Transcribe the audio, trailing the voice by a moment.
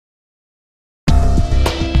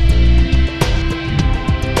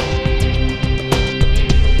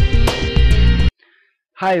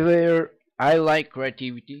Hi there, I like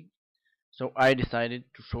creativity, so I decided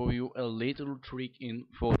to show you a little trick in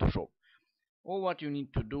Photoshop. All what you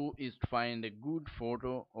need to do is to find a good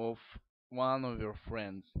photo of one of your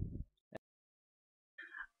friends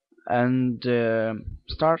and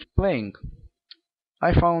start playing.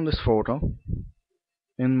 I found this photo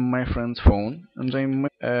in my friend's phone and I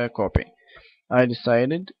made a copy. I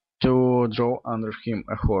decided to draw under him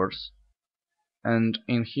a horse and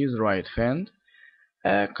in his right hand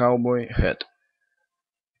a cowboy hat.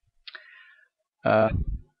 Uh,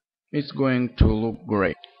 it's going to look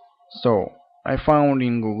great. So I found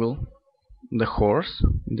in Google the horse,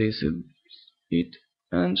 this is it,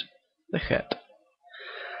 and the hat.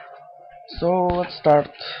 So let's start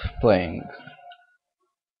playing.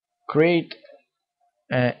 Create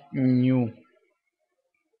a new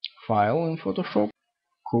file in Photoshop,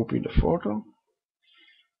 copy the photo,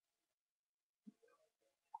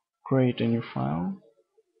 create a new file.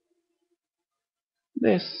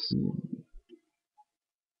 This.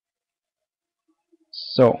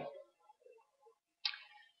 So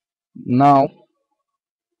now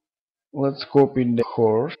let's copy the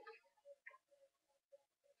horse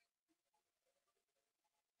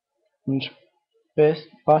and paste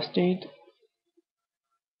it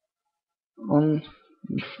on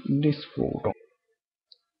this photo.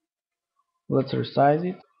 Let's resize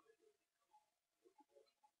it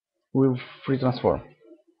with free transform.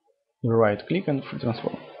 Right click and free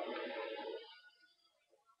transform.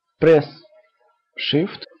 Press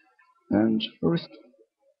shift and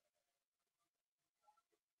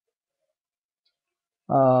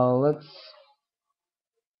let's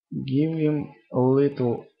give him a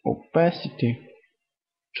little opacity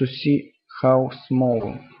to see how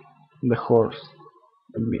small the horse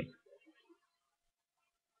will be.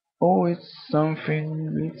 Oh, it's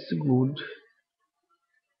something, it's good.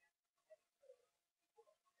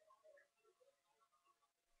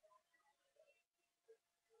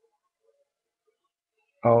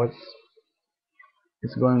 Oh,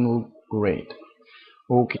 it's going to look great.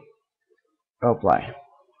 Okay, apply.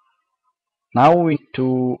 Now we need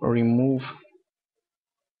to remove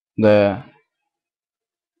the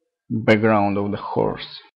background of the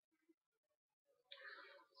horse.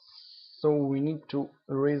 So we need to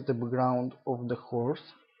erase the background of the horse.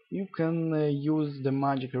 You can use the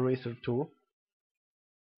magic eraser tool.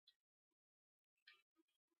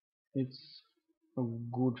 It's a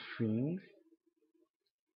good thing.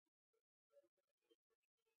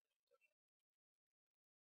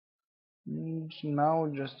 And now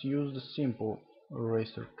just use the simple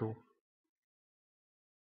eraser tool.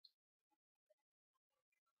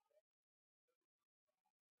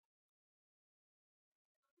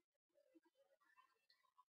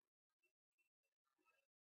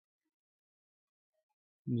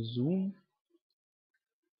 Zoom.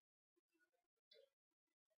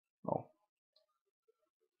 Oh.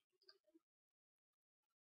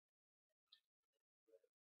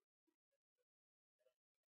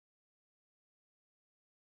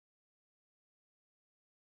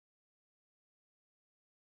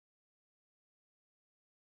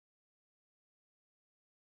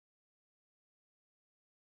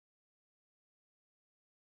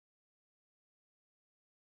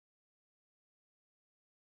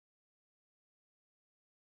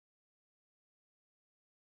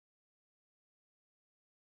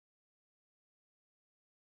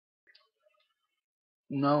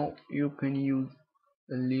 Now you can use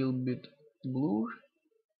a little bit blur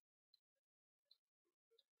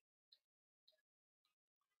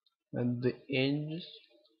at the edges.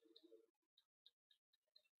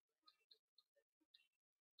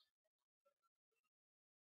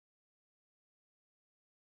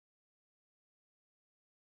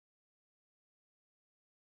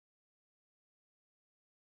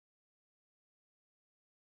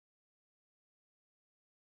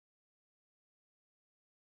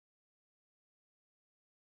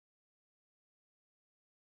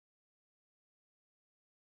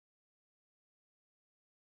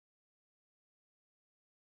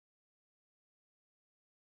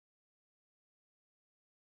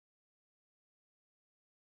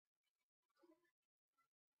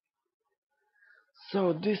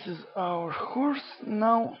 So this is our horse.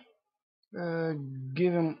 Now uh,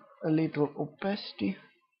 give him a little opacity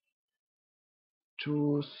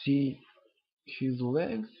to see his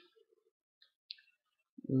legs.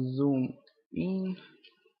 Zoom in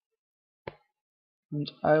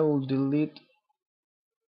and I will delete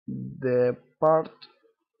the part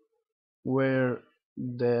where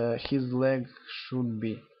his leg should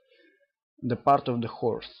be, the part of the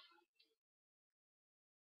horse.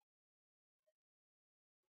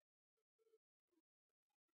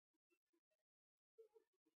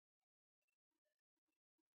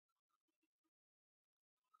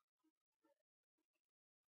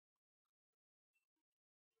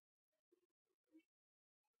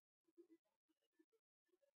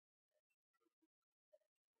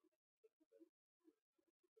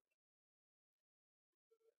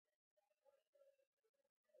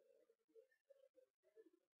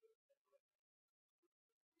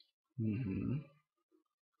 Mhm.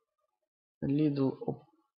 A little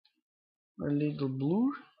a little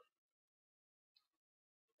blur.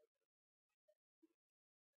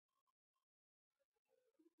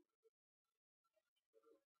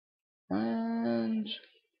 And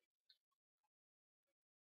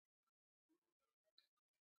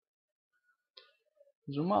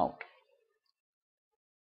zoom out.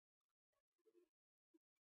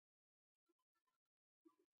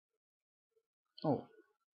 Oh,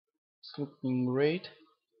 it's looking great.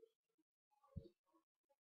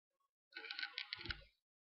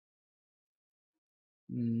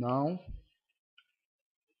 Now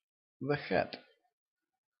the head.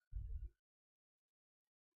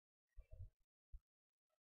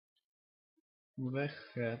 The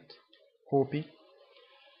head. Copy.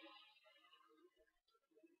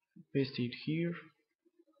 Paste it here.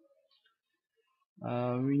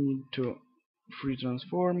 We need to free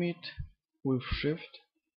transform it with shift.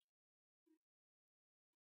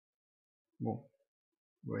 Oh,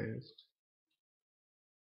 where is it?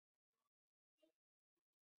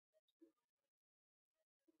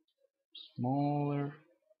 Smaller.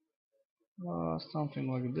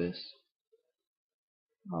 Something like this.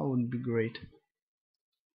 That would be great.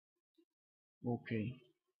 Okay,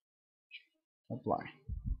 apply.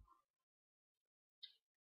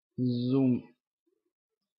 Zoom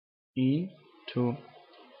in to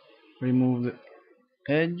remove the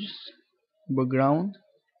edges, background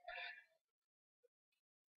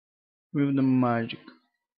with the magic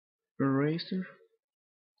eraser.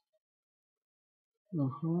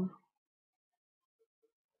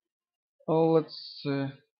 Oh, let's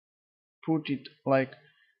put it like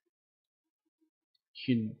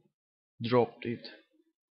he dropped it.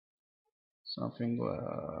 Something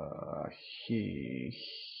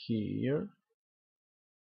here.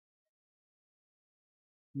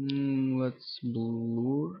 Let's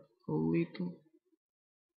blur a little.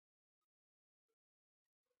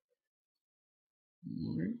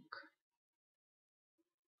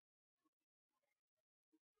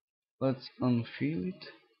 Let's unfill it.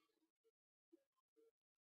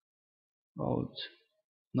 About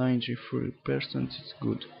 93% is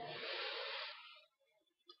good.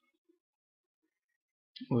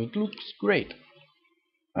 Oh, it looks great.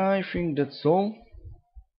 I think that's all.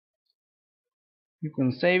 You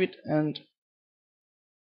can save it and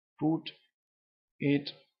put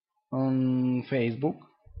it on Facebook.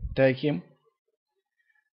 Tag him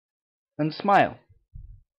and smile.